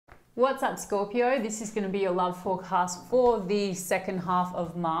What's up, Scorpio? This is going to be your love forecast for the second half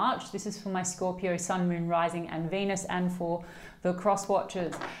of March. This is for my Scorpio Sun, Moon, Rising and Venus, and for the cross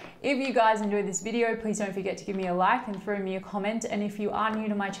watchers. If you guys enjoyed this video, please don't forget to give me a like and throw me a comment. And if you are new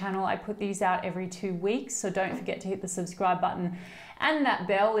to my channel, I put these out every 2 weeks, so don't forget to hit the subscribe button and that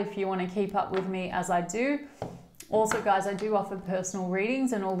bell if you want to keep up with me as I do. Also, guys, I do offer personal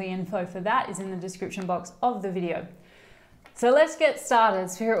readings, and all the info for that is in the description box of the video. So let's get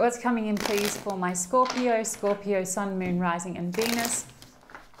started. Spirit, what's coming in please for my Scorpio, Scorpio Sun, Moon, Rising and Venus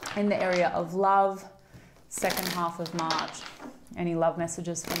in the area of love, second half of March. Any love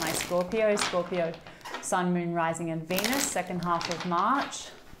messages for my Scorpio, Scorpio Sun, Moon, Rising and Venus, second half of March.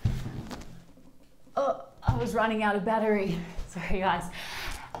 Oh, I was running out of battery. Sorry, guys.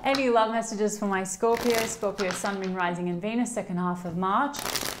 Any love messages for my Scorpio, Scorpio Sun, Moon, Rising and Venus, second half of March?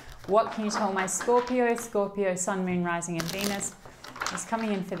 What can you tell my Scorpio, Scorpio Sun, Moon, Rising and Venus is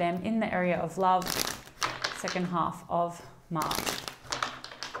coming in for them in the area of love, second half of March?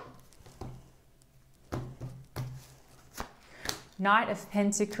 Knight of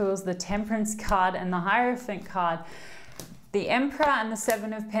Pentacles, the Temperance card and the Hierophant card, the Emperor and the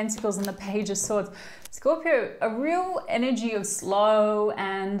Seven of Pentacles and the Page of Swords. Scorpio, a real energy of slow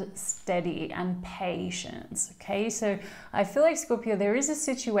and steady and patience, okay? So I feel like, Scorpio, there is a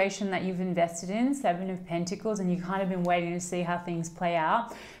situation that you've invested in, Seven of Pentacles, and you've kind of been waiting to see how things play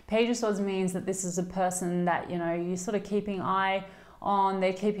out. Page of Swords means that this is a person that, you know, you're sort of keeping an eye on,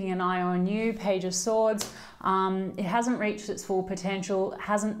 they're keeping an eye on you. Page of Swords, it hasn't reached its full potential,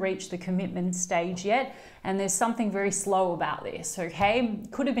 hasn't reached the commitment stage yet, and there's something very slow about this, okay?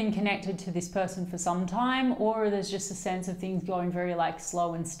 Could have been connected to this person for some time, or there's just a sense of things going very like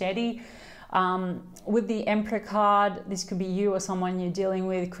slow and steady. With the Emperor card, this could be you or someone you're dealing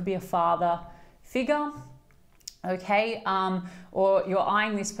with. It could be a father figure, okay? Or you're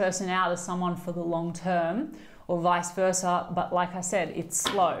eyeing this person out as someone for the long term, or vice versa, but like I said, it's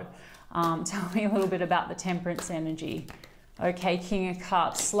slow. Tell me a little bit about the Temperance energy. Okay, King of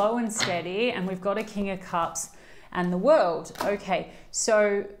Cups, slow and steady, and we've got a King of Cups and the World. Okay,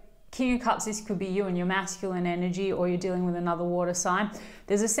 so King of Cups, this could be you and your masculine energy, or you're dealing with another water sign.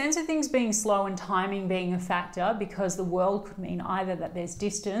 There's a sense of things being slow and timing being a factor, because the World could mean either that there's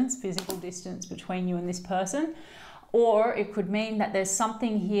distance, physical distance between you and this person, or it could mean that there's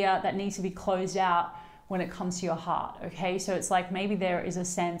something here that needs to be closed out when it comes to your heart, okay? So it's like maybe there is a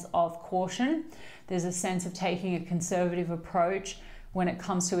sense of caution. There's a sense of taking a conservative approach when it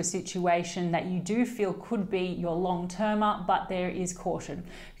comes to a situation that you do feel could be your long-termer, but there is caution,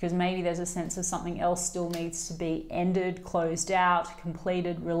 because maybe there's a sense of something else still needs to be ended, closed out,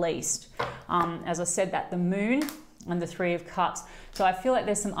 completed, released. As I said, that the Moon and the Three of Cups. So I feel like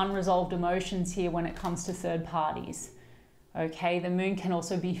there's some unresolved emotions here when it comes to third parties. Okay, the Moon can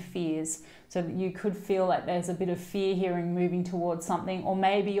also be fears. So that you could feel like there's a bit of fear here in moving towards something, or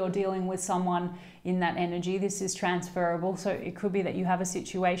maybe you're dealing with someone in that energy. This is transferable. So it could be that you have a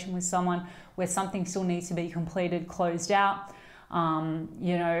situation with someone where something still needs to be completed, closed out,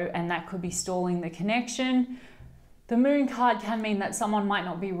 you know, and that could be stalling the connection. The Moon card can mean that someone might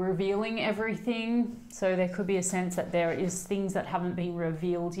not be revealing everything. So there could be a sense that there is things that haven't been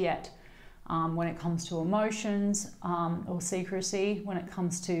revealed yet. When it comes to emotions or secrecy, when it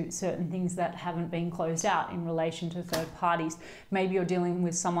comes to certain things that haven't been closed out in relation to third parties. Maybe you're dealing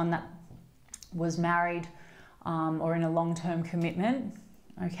with someone that was married or in a long-term commitment,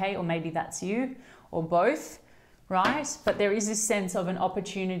 okay? Or maybe that's you, or both, right? But there is this sense of an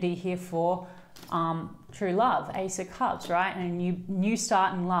opportunity here for true love, Ace of Cups, right? And a new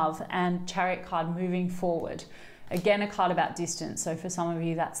start in love, and Chariot card, moving forward. Again, a card about distance. So for some of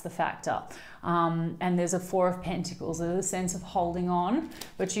you, that's the factor. And there's a Four of Pentacles. There's a sense of holding on,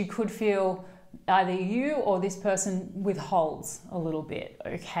 but you could feel either you or this person withholds a little bit,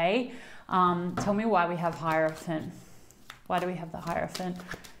 okay? Tell me why we have Hierophant. Why do we have the Hierophant?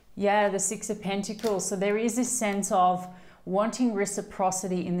 Yeah, the Six of Pentacles. So there is this sense of wanting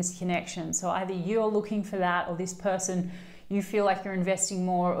reciprocity in this connection. So either you're looking for that, or this person, you feel like you're investing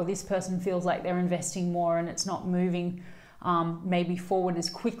more, or this person feels like they're investing more, and it's not moving maybe forward as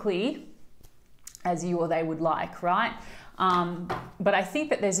quickly as you or they would like, right? But I think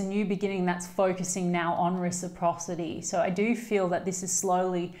that there's a new beginning that's focusing now on reciprocity. So I do feel that this is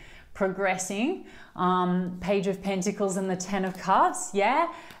slowly progressing, Page of Pentacles and the 10 of Cups,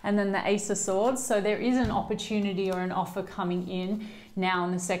 yeah, and then the Ace of Swords. So there is an opportunity or an offer coming in now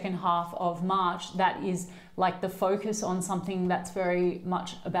in the second half of March that is like the focus on something that's very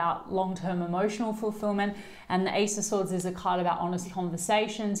much about long-term emotional fulfillment. And the Ace of Swords is a card about honest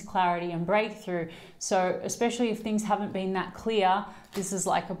conversations, clarity and breakthrough. So especially if things haven't been that clear, this is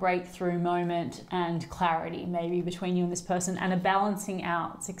like a breakthrough moment and clarity maybe between you and this person, and a balancing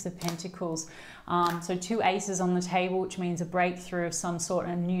out. 6 of Pentacles. So 2 aces on the table, which means a breakthrough of some sort,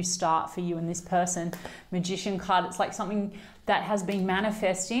 a new start for you and this person. Magician card, it's like something that has been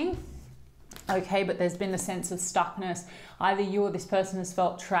manifesting, okay, but there's been a sense of stuckness. Either you or this person has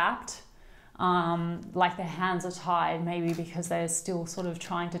felt trapped, like their hands are tied, maybe because they're still sort of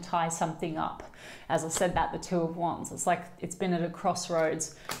trying to tie something up. As I said that, the 2 of Wands, it's like it's been at a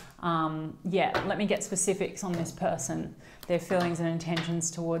crossroads. Yeah, let me get specifics on this person. Their feelings and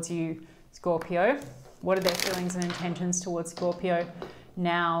intentions towards you, Scorpio. What are their feelings and intentions towards Scorpio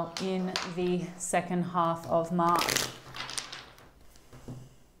now in the second half of March?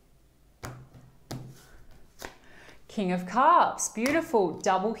 King of Cups, beautiful,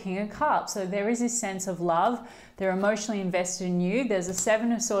 double King of Cups. So there is this sense of love. They're emotionally invested in you. There's a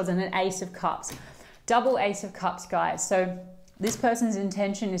 7 of Swords and an Ace of Cups. Double Ace of Cups, guys. So this person's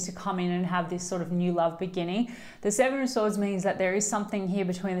intention is to come in and have this sort of new love beginning. The 7 of Swords means that there is something here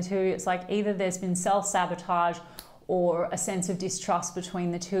between the two. It's like either there's been self-sabotage or a sense of distrust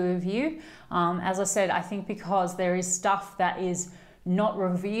between the two of you. As I said, I think because there is stuff that is not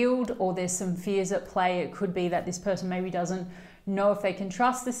revealed, or there's some fears at play. It could be that this person maybe doesn't know if they can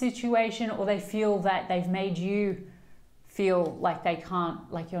trust the situation, or they feel that they've made you feel like they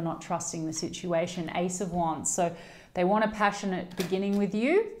can't, like you're not trusting the situation. Ace of Wands. So they want a passionate beginning with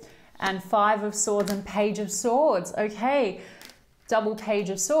you. And 5 of Swords and Page of Swords. Okay, double Page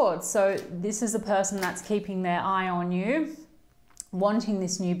of Swords. So this is the person that's keeping their eye on you, wanting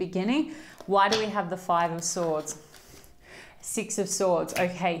this new beginning. Why do we have the 5 of Swords? 6 of Swords.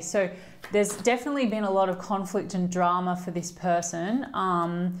 Okay, so there's definitely been a lot of conflict and drama for this person.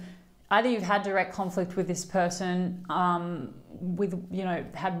 Either you've had direct conflict with this person,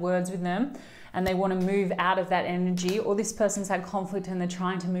 had words with them, and they want to move out of that energy, or this person's had conflict and they're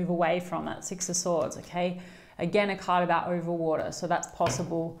trying to move away from it. 6 of Swords. Okay, again, a card about overwater, so that's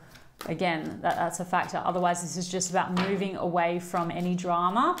possible. Again, that's a factor. Otherwise, this is just about moving away from any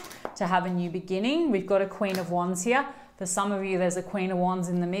drama to have a new beginning. We've got a Queen of Wands here. For some of you, there's a Queen of Wands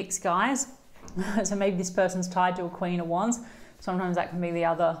in the mix, guys. So maybe this person's tied to a Queen of Wands. Sometimes that can be the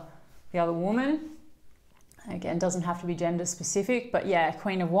other woman. Again, doesn't have to be gender specific, but yeah,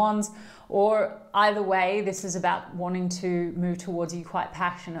 Queen of Wands. Or either way, this is about wanting to move towards you quite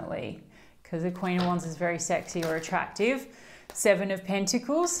passionately, because the Queen of Wands is very sexy or attractive. 7 of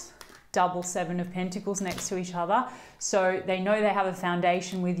Pentacles. Double 7 of Pentacles next to each other. So they know they have a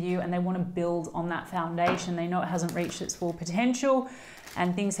foundation with you and they want to build on that foundation. They know it hasn't reached its full potential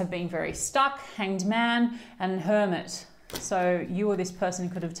and things have been very stuck. Hanged Man and Hermit. So you or this person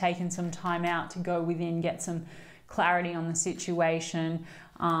could have taken some time out to go within, get some clarity on the situation.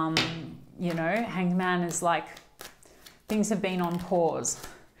 Hanged Man is like things have been on pause.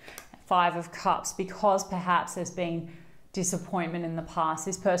 5 of Cups, because perhaps there's been disappointment in the past.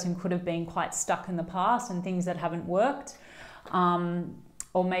 This person could have been quite stuck in the past and things that haven't worked,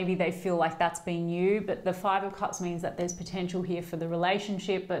 or maybe they feel like that's been you. But the 5 of Cups means that there's potential here for the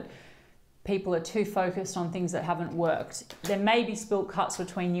relationship, but people are too focused on things that haven't worked. There may be spilt cups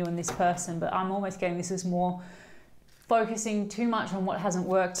between you and this person, but I'm almost getting this is more focusing too much on what hasn't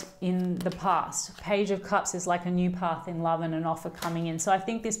worked in the past. Page of Cups is like a new path in love and an offer coming in. So I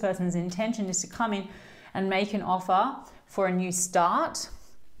think this person's intention is to come in and make an offer for a new start,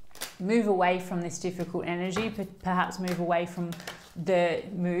 move away from this difficult energy, perhaps move away from the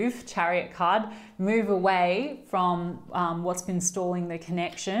Chariot card, move away from what's been stalling the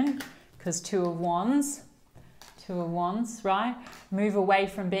connection, because 2 of Wands, right? Move away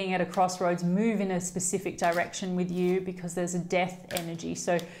from being at a crossroads, move in a specific direction with you, because there's a death energy.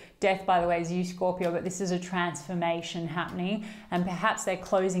 So death, by the way, is you, Scorpio, but this is a transformation happening, and perhaps they're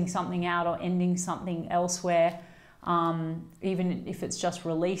closing something out or ending something elsewhere, even if it's just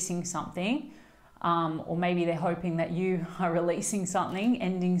releasing something, or maybe they're hoping that you are releasing something,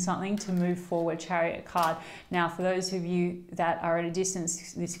 ending something to move forward. Chariot card. Now, for those of you that are at a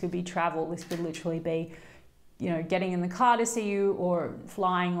distance, this could be travel. This could literally be, getting in the car to see you, or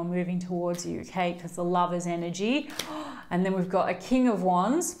flying or moving towards you, okay? Because the Lover's energy. And then we've got a King of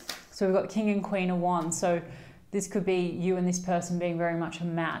Wands. So we've got King and Queen of Wands. So this could be you and this person being very much a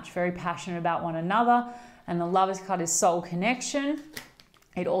match, very passionate about one another. And the Lover's card is soul connection.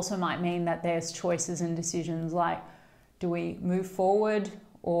 It also might mean that there's choices and decisions like, do we move forward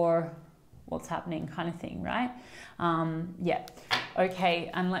or what's happening kind of thing, right? Yeah. Okay,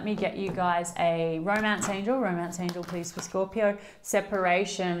 and let me get you guys a romance angel. Romance angel, please, for Scorpio.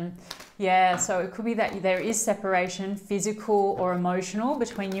 Separation. Yeah, so it could be that there is separation, physical or emotional,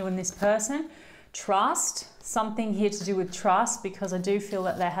 between you and this person. Trust, something here to do with trust, because I do feel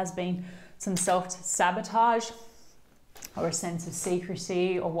that there has been some self-sabotage or a sense of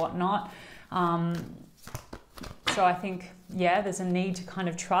secrecy or whatnot. So I think, yeah, there's a need to kind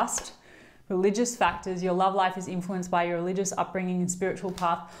of trust. Religious factors, your love life is influenced by your religious upbringing and spiritual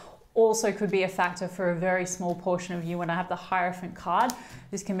path. Also could be a factor for a very small portion of you. When I have the Hierophant card,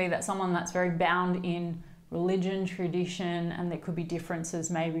 this can be that someone that's very bound in religion, tradition, and there could be differences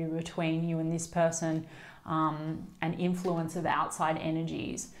maybe between you and this person, and influence of outside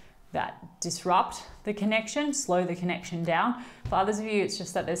energies that disrupt the connection, slow the connection down. For others of you, it's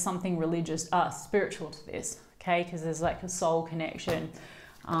just that there's something religious, spiritual to this, okay? Because there's like a soul connection,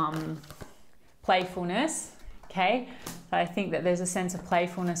 playfulness, okay? So I think that there's a sense of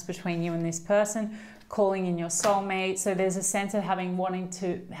playfulness between you and this person, calling in your soulmate. So there's a sense of having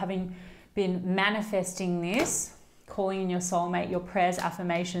been manifesting this, calling in your soulmate. Your prayers,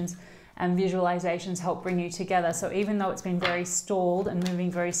 affirmations, and visualizations help bring you together. So even though it's been very stalled and moving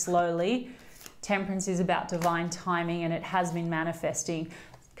very slowly, Temperance is about divine timing, and it has been manifesting,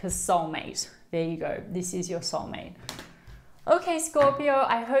 because soulmate, there you go. This is your soulmate. Okay, Scorpio,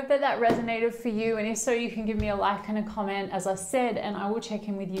 I hope that that resonated for you. And if so, you can give me a like and a comment, as I said, and I will check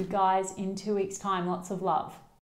in with you guys in 2 weeks' time. Lots of love.